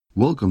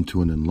Welcome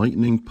to an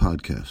enlightening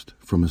podcast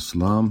from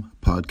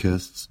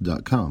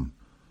IslamPodcasts.com.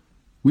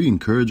 We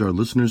encourage our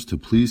listeners to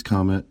please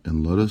comment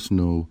and let us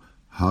know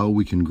how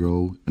we can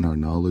grow in our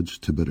knowledge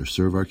to better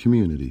serve our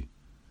community.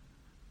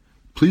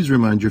 Please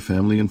remind your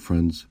family and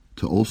friends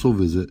to also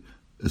visit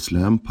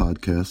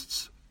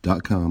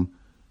IslamPodcasts.com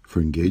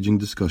for engaging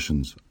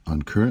discussions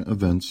on current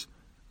events,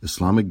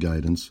 Islamic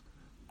guidance,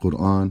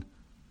 Quran,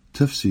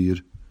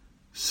 tafsir,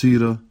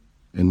 seerah,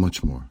 and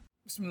much more.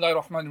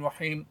 Bismillahir Rahmanir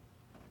Rahim.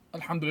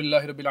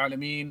 Alhamdulillahi Rabbil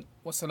Alameen.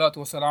 Wassalatu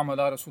wassalamu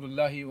ala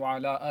Rasulillahi wa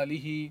ala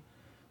alihi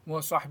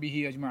wa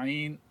sahbihi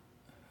ajma'een.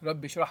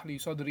 Rabbi shrah li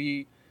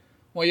sadri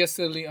wa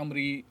yassir li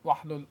amri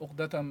wahlul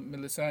uqdatam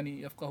min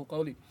lisani yafqahu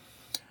qawli.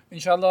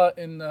 Inshallah,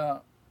 in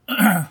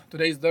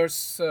today's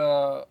dars,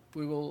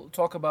 we will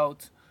talk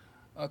about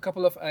a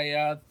couple of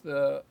ayat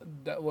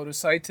that were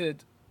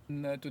recited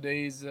in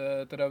today's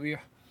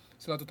Taraweeh,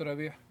 Salatul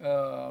Taraweeh.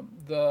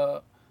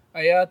 The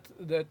ayat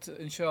that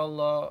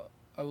inshallah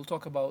I will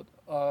talk about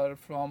are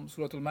from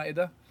Surah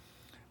Al-Ma'idah,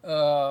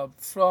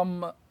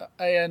 from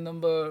ayah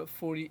number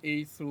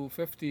 48 through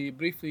 50.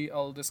 Briefly,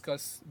 I'll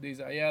discuss these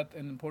ayat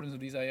and the importance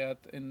of these ayat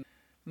in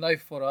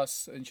life for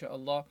us,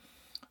 inshallah.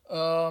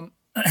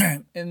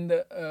 In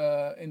the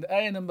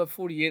ayah number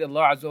 48,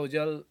 Allah Azza wa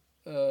Jal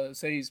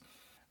says,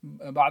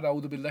 بعد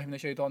أعوذ بالله من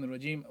الشيطان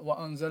الرجيم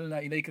وأنزلنا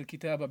إليك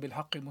الكتاب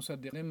بالحق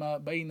مصدقا لما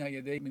بين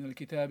يديه من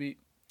الكتاب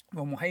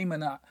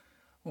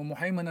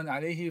ومهيمنا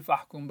عليه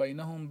فاحكم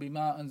بينهم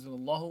بما أنزل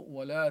الله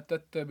ولا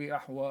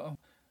تتبع أهواءهم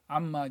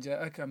عما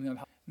جاءك من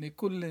الحق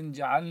لكل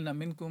جعلنا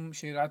منكم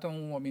شرعة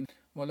ومن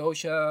ولو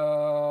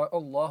شاء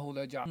الله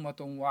لجعل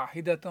أمة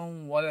واحدة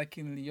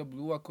ولكن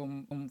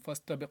ليبلوكم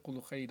فاستبقوا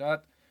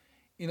الخيرات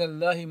إلى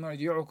الله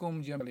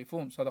مرجعكم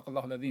جميعا صدق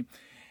الله العظيم.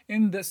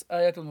 In this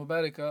ayat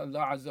al-Mubarakah,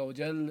 Allah Azza wa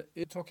Jal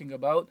is talking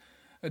about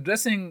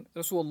addressing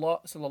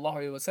Rasulullah sallallahu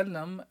alayhi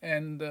wasallam,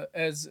 and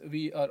as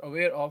we are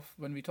aware of,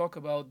 when we talk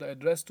about the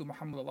address to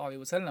Muhammad sallallahu alayhi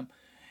wasallam,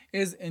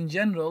 is in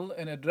general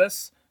an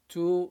address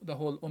to the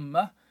whole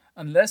ummah,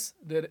 unless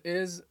there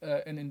is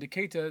an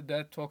indicator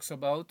that talks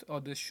about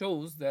or that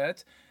shows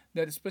that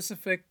that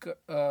specific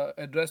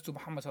address to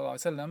Muhammad sallallahu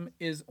alayhi wasallam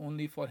is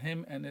only for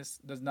him and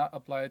does not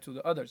apply to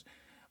the others.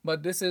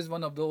 But this is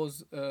one of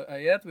those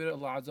ayat where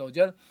Allah Azza wa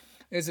Jal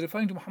is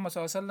referring to Muhammad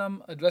sallallahu alaihi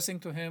wasallam, addressing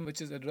to him,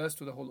 which is addressed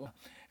to the whole ummah.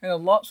 And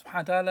Allah subhanahu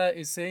wa ta'ala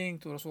is saying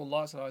to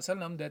Rasulullah sallallahu alaihi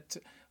wasallam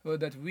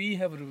that we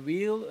have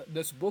revealed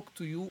this book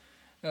to you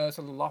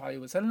sallallahu alaihi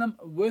wasallam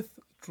with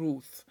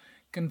truth,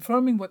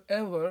 confirming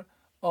whatever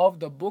of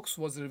the books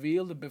was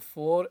revealed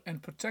before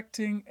and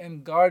protecting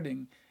and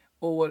guarding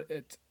over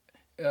it.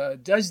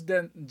 Judge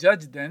then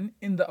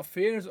in the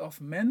affairs of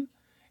men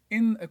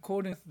in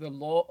accordance with the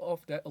law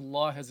of that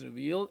Allah has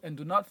revealed, and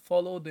do not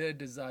follow their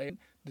desire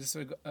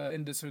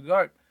in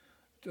disregard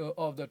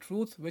of the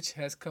truth which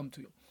has come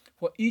to you.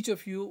 For each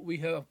of you we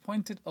have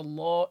appointed a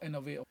law and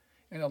a way,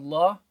 and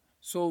Allah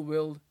so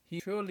will He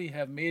surely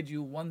have made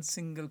you one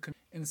single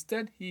community.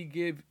 Instead He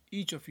gave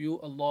each of you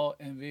a law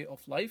and way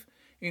of life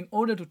in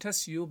order to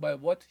test you by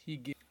what He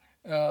gave.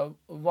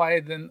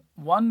 Why then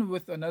one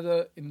with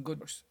another in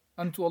good works?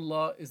 Unto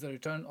Allah is the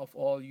return of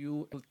all.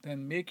 You will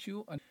then make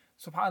you.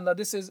 SubhanAllah,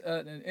 this is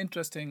an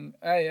interesting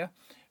ayah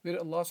where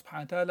Allah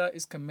subhanahu wa ta'ala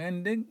is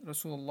commanding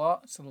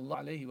Rasulullah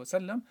sallallahu alayhi wa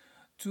sallam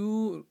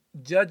to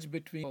judge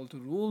between, to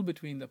rule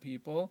between the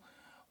people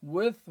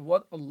with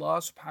what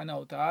Allah subhanahu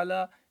wa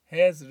ta'ala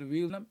has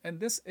revealed them. And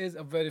this is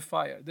a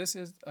verifier. This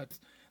is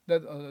that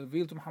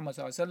revealed to Muhammad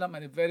sallallahu alayhi wa sallam,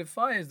 and it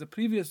verifies the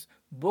previous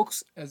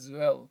books as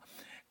well.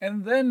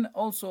 And then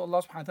also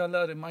Allah subhanahu wa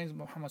ta'ala reminds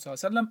Muhammad sallallahu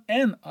alayhi wa sallam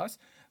and us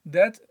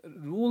that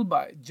rule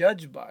by,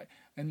 judge by,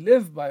 and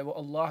live by what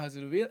Allah has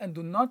revealed, and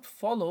do not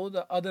follow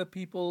the other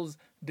people's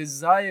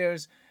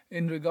desires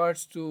in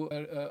regards to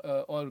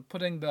or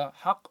putting the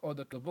haqq or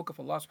the book of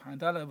Allah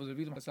subhanahu wa ta'ala was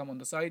revealed on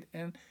the side,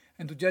 and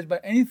to judge by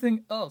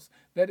anything else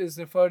that is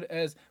referred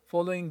as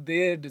following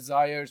their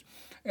desires.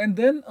 And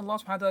then Allah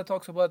subhanahu wa ta'ala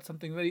talks about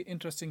something very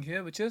interesting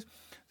here, which is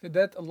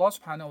that Allah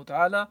subhanahu wa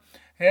ta'ala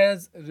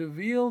has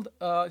revealed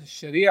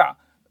sharia.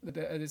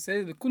 As it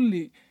says,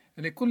 لِكُلٍّ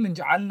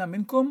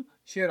جَعَلْنَا مِنْكُمْ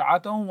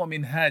شِرْعَةً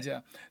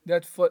وَمِنْهَاجًا,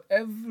 that for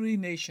every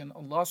nation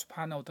Allah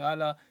subhanahu wa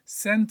ta'ala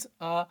sent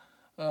a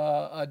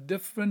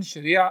different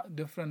sharia,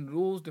 different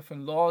rules,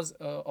 different laws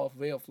of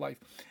way of life.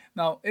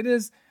 Now it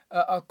is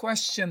a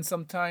question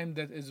sometimes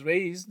that is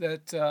raised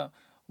that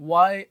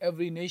why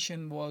every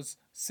nation was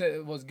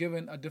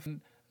given a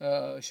different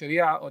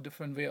sharia or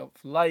different way of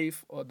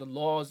life or the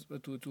laws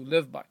to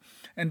live by.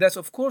 And that's,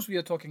 of course, we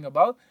are talking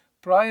about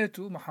prior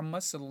to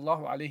Muhammad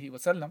sallallahu alaihi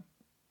wasallam.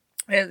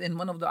 As in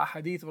one of the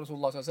ahadith of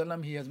Rasulullah sallallahu alaihi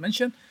wasallam, he has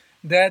mentioned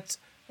that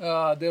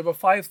there were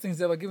 5 things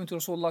that were given to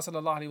Rasulullah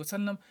sallallahu alaihi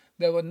wasallam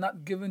that were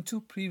not given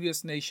to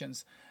previous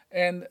nations.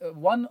 And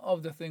one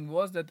of the things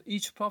was that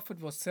each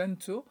prophet was sent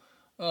to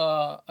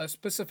a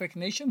specific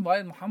nation,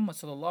 while Muhammad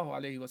sallallahu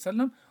alaihi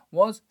wasallam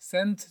was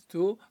sent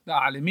to the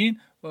Alameen,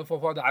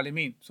 for the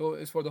alimin. So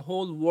it's for the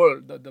whole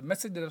world. The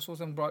message that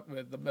Rasulullah brought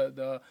with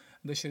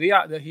the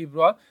Sharia that he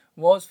brought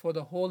was for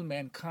the whole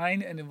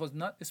mankind, and it was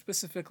not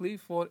specifically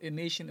for a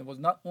nation. It was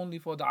not only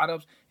for the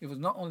Arabs. It was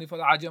not only for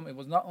the Ajam. It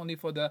was not only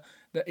for the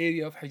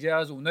area of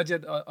Hijaz or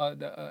Najd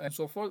and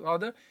so forth.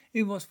 Rather,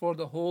 it was for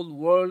the whole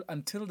world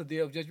until the day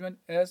of judgment,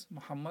 as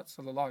Muhammad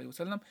sallallahu alaihi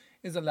wasallam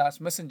is the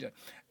last messenger.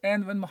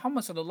 And when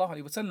Muhammad sallallahu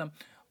alaihi wasallam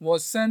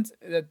was sent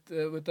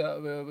with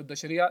the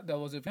Sharia that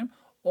was with him,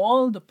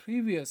 all the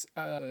previous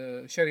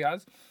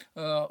sharias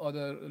or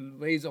the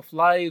ways of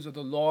lives or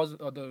the laws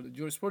or the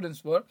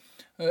jurisprudence were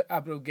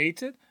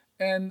abrogated,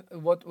 and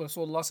what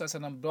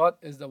Rasulullah brought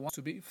is the one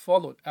to be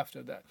followed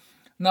after that.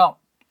 Now,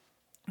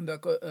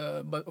 but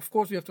of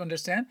course we have to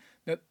understand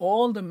that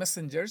all the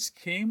messengers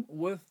came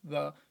with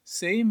the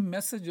same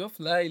message of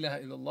La ilaha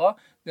illallah,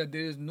 that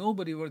there is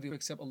nobody worthy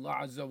except Allah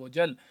Azza wa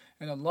Jal,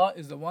 and Allah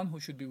is the one who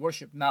should be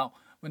worshipped. Now,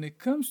 when it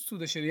comes to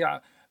the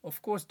Sharia, of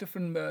course,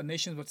 different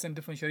nations would send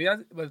different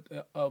Sharias, but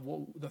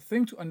the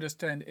thing to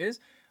understand is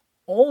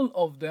all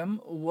of them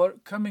were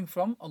coming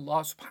from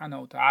Allah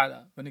subhanahu wa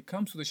ta'ala when it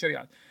comes to the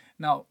Sharia.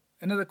 Now,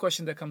 another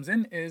question that comes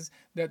in is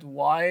that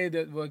why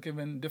they were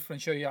given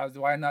different Sharias?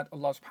 Why not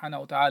Allah subhanahu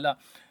wa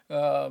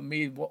ta'ala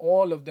made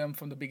all of them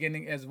from the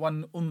beginning as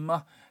one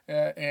ummah?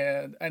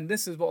 And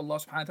this is what Allah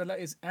subhanahu wa ta'ala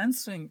is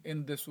answering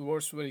in this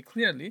verse very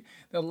clearly,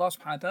 that Allah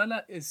subhanahu wa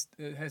ta'ala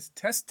has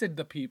tested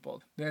the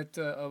people. That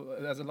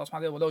as Allah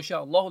subhanahu wa ta'ala, وَلَوْ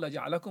شَاءَ اللَّهُ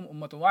لَجَعَلَكُمْ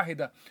أُمَّةً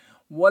وَاحِدَةً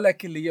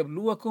وَلَكِنْ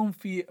لِيَبْلُوَكُمْ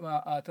فِي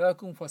مَا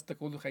آتَاكُمْ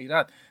فَاسْتَكُوا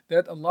الْخَيْرَاتِ.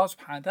 That Allah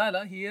subhanahu wa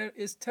ta'ala here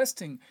is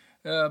testing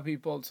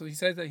people. So he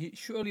says that he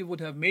surely would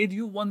have made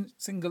you one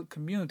single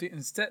community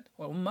instead,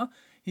 or ummah.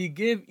 He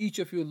gave each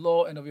of you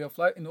law and a way of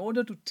life in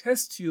order to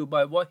test you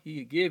by what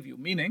he gave you.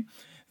 Meaning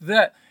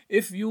that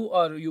if you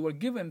were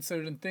given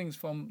certain things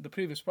from the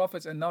previous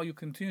prophets and now you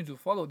continue to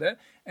follow that,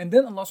 and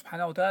then Allah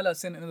subhanahu wa ta'ala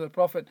sent another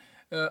prophet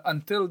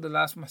until the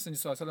last messenger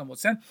sallallahu alaihi wasallam was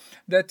sent,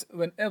 that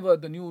whenever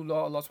the new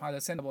law Allah subhanahu wa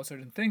ta'ala sent about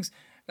certain things,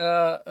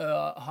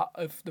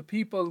 if the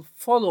people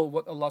follow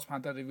what Allah subhanahu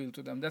wa ta'ala revealed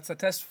to them, that's a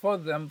test for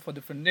them for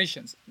different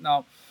nations.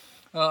 Now,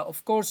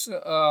 of course,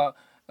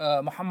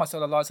 Muhammad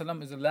sallallahu alaihi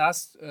wasallam is the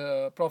last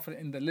prophet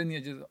in the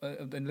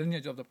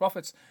lineage of the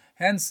prophets.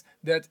 Hence,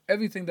 that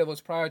everything that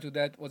was prior to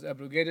that was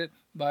abrogated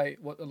by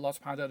what Allah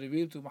subhanahu wa ta'ala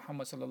revealed to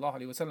Muhammad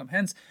sallallahu alaihi wasallam.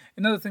 Hence,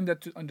 another thing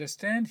that to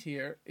understand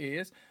here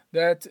is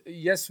that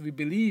yes, we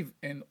believe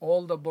in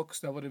all the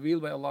books that were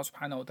revealed by Allah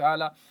subhanahu wa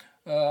ta'ala.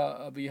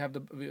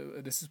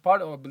 This is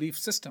part of our belief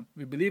system.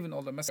 We believe in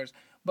all the messengers.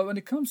 But when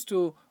it comes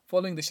to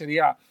following the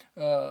Sharia,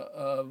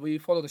 we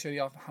follow the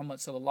Sharia of Muhammad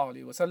sallallahu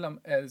alaihi wasallam,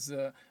 as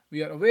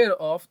we are aware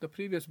of. The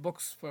previous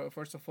books,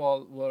 first of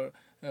all, were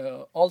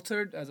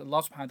altered as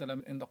Allah subhanahu wa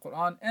ta'ala in the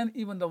Quran, and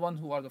even the ones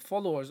who are the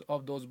followers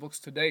of those books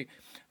today,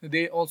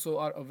 they also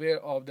are aware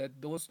of that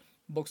those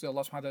books that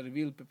Allah subhanahu wa ta'ala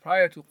revealed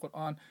prior to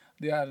Quran,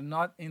 they are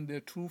not in their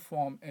true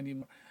form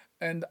anymore.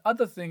 And the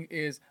other thing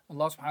is,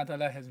 Allah subhanahu wa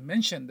ta'ala has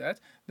mentioned that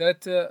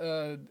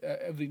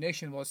every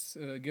nation was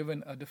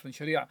given a different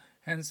Sharia.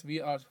 Hence,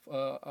 we are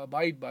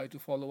abide by to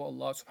follow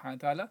Allah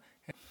subhanahu wa ta'ala.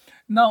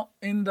 Now,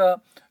 in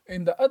the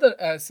other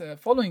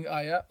following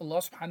ayah,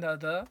 Allah subhanahu wa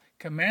ta'ala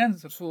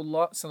commands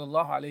Rasulullah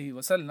sallallahu alayhi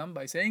wa sallam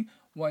by saying,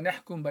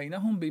 وَنَحْكُمْ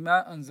بَيْنَهُمْ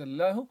بِمَا أَنزَلَ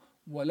اللَّهُ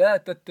وَلَا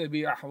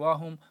تَتَّبِعْ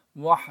أَهْوَاهُمْ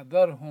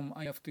وَاحْذَرْهُمْ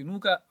أَنْ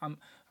يَفْتِنُوكَ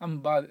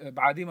عَنْ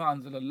بَعْدِ مَا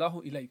أَنزَلَ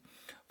اللَّهُ إِلَيْكَ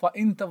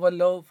فَإِنْ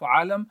تَوَلَّوْا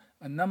فَاعْلَمْ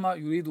أَنَّمَا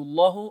يُرِيدُ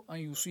اللَّهُ أَنْ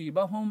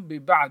يُصِيبَهُم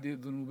بِبَعْضِ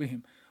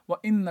ذُنُوبِهِمْ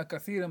وَإِنَّ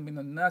كَثِيرًا مِنَ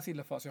النَّاسِ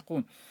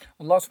لَفَاسِقُونَ.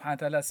 Allah subhanahu wa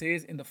ta'ala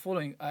says in the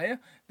following ayah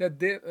that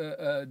they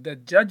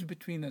judge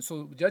between them.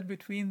 So judge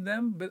between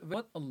them with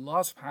what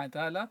Allah subhanahu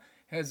wa ta'ala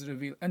has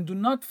revealed, and do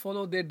not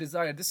follow their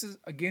desire. This is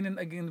again and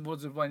again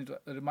was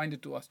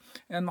reminded to us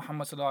and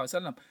Muhammad sallallahu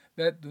alaihi wasallam,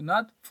 that do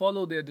not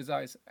follow their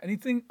desires.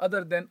 Anything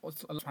other than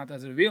what Allah subhanahu wa ta'ala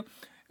has revealed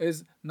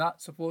is not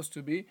supposed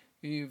to be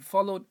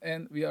followed,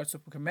 and we are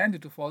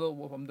commanded to follow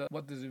from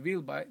what is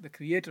revealed by the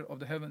Creator of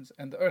the heavens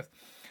and the earth.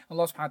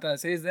 Allah subhanahu wa ta'ala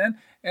says then,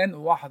 and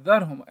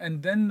wahdarhum,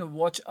 and then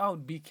watch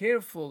out, be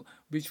careful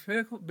that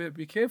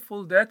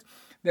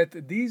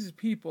these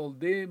people,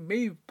 they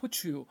may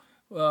put you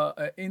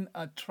in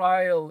a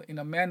trial in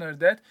a manner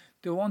that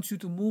they want you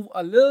to move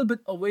a little bit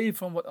away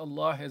from what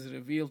Allah has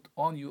revealed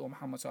on you, O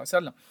Muhammad sallallahu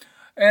alaihi wasallam.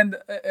 And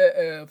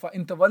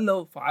فَإِن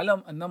تَوَلَّوْا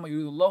فَعَلَمْ أَنَّمَا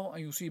يُرِيدُ اللَّهُ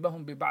أَن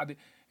يُصِيبَهُم بِبَعْضِ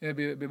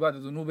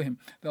ذُنُوبِهِمْ.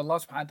 That Allah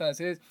subhanahu wa ta'ala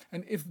says,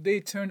 and if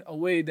they turn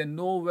away, then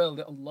know well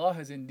that Allah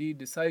has indeed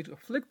decided to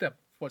afflict them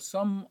for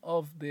some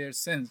of their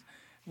sins.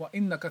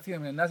 وَإِنَّ كَثِيرًا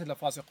مِنَ النَّاسِ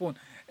لَفَاسِقُونَ.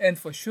 And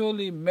for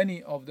surely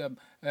many of them,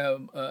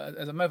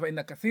 as a matter of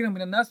fact, كَثِيرًا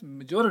مِنَ النَّاسِ,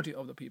 majority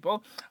of the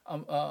people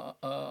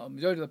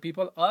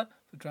are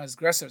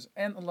transgressors.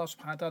 And Allah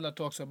subhanahu wa ta'ala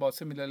talks about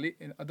similarly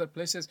in other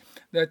places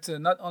that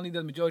not only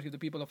the majority of the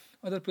people of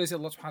other places,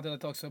 Allah subhanahu wa ta'ala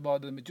talks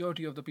about the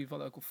majority of the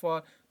people are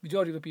kuffar,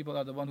 majority of the people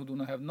are the one who do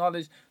not have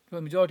knowledge, the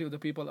majority of the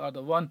people are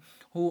the one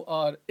who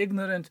are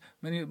ignorant,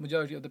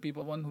 majority of the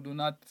people one who do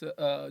not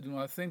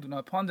think, do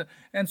not ponder,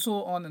 and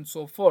so on and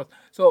so forth.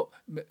 So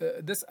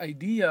this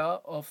idea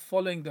of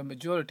following the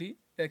majority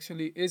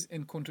actually is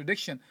in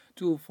contradiction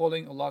to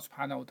following Allah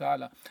subhanahu wa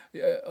ta'ala.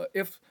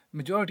 If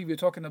majority we're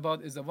talking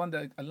about is the one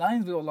that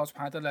aligns with Allah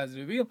subhanahu wa ta'ala has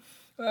revealed,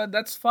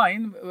 that's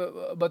fine,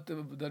 but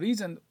the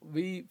reason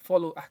we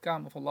follow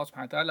ahkam of Allah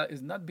subhanahu wa ta'ala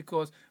is not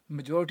because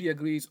majority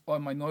agrees or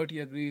minority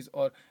agrees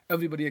or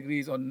everybody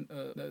agrees on,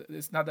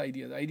 it's not the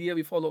idea. The idea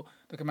we follow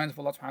the commands of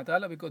Allah subhanahu wa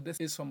ta'ala because this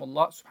is from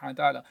Allah subhanahu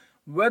wa ta'ala.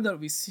 Whether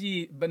we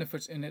see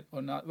benefits in it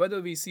or not,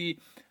 whether we see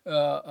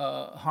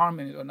harm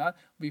in it or not,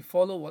 we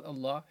follow what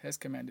Allah has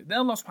commanded. Then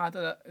Allah subhanahu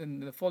wa ta'ala in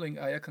the following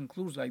ayah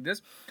concludes like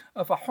this: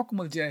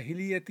 أَفَحُكْمُ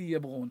الْجَاهِلِيَّةِ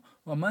يَبْغُونَ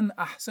وَمَنْ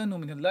أَحْسَنُ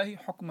مِنَ اللَّهِ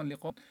حُكْمًا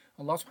لِقَوْمٍ.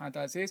 Allah subhanahu wa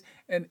ta'ala says,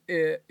 and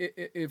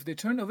if they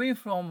turn away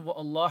from what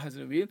Allah has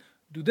revealed,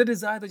 do they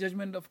desire the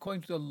judgment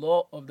according to the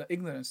law of the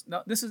ignorance?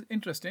 Now this is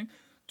interesting,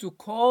 to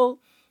call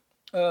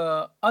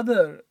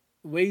other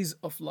ways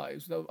of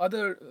lives, the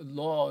other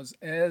laws,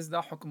 as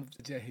the hukm of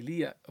the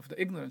jahiliyyah, of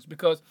the ignorance,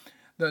 because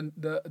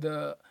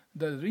the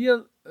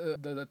real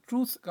the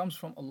truth comes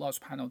from Allah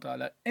subhanahu wa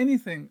ta'ala.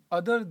 Anything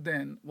other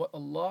than what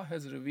Allah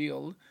has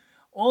revealed,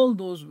 all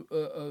those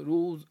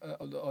rules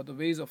or the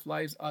ways of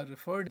lives are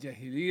referred to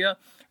jahiliyyah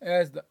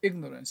as the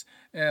ignorance.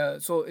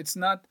 So it's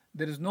not,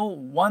 there is no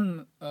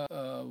one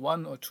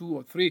or two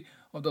or three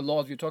of the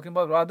laws we're talking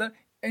about. Rather,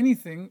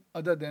 anything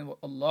other than what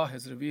Allah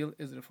has revealed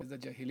is referred to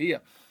the jahiliyyah.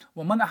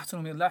 وَمَنْ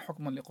أَحْسَنُ مِنَ اللَّهِ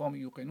حُكْمًا لِقَوْمٍ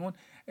يُوقِنُونَ.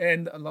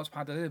 And Allah subhanahu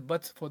wa ta'ala says,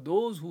 but for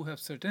those who have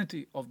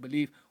certainty of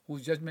belief,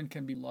 whose judgment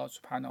can be Allah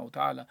subhanahu wa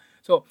ta'ala.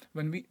 So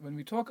when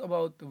we talk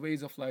about the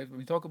ways of life, when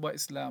we talk about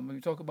Islam, when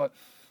we talk about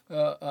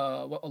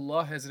what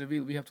Allah has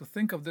revealed, we have to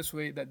think of this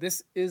way, that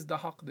this is the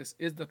haqq, this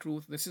is the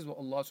truth, this is what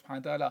Allah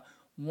subhanahu wa ta'ala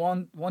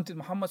wanted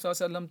Muhammad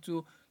sallallahu alaihi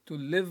wasallam to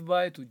live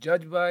by, to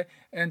judge by,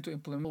 and to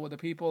implement with the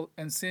people.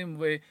 And same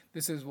way,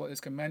 this is what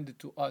is commanded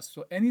to us.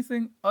 So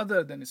anything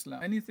other than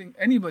Islam,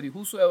 anybody,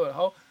 whosoever,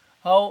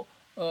 how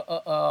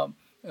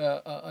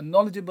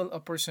knowledgeable a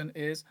person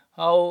is,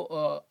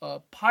 how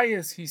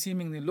pious he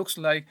seemingly looks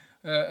like,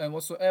 and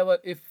whatsoever,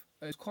 if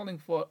is calling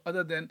for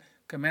other than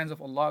commands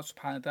of Allah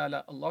subhanahu wa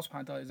ta'ala, Allah subhanahu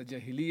wa ta'ala is the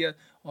jahiliyyah,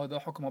 or the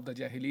hukm of the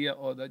jahiliyyah,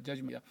 or the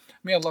judgment.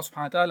 May Allah subhanahu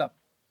wa ta'ala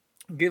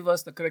give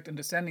us the correct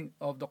understanding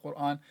of the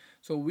Quran,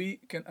 so we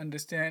can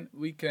understand,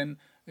 we can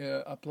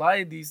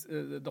apply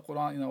the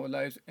Quran in our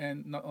lives,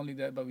 and not only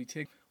that, but we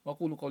take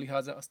وَقُولُ قَوْلِ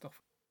هَذَا أَسْتَغْفِرُ.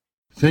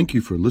 Thank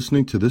you for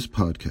listening to this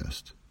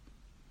podcast.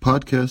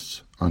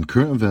 Podcasts on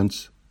current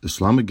events,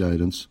 Islamic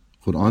guidance,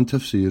 Quran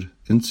tafsir,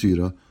 and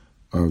seerah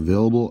are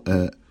available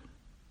at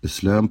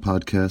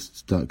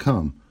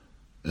islampodcasts.com,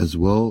 as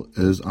well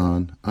as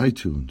on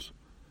iTunes.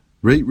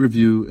 Rate,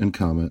 review, and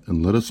comment,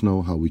 and let us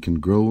know how we can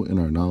grow in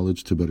our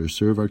knowledge to better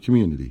serve our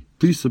community.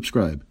 Please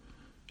subscribe,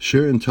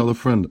 share, and tell a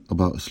friend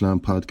about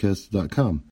islampodcasts.com.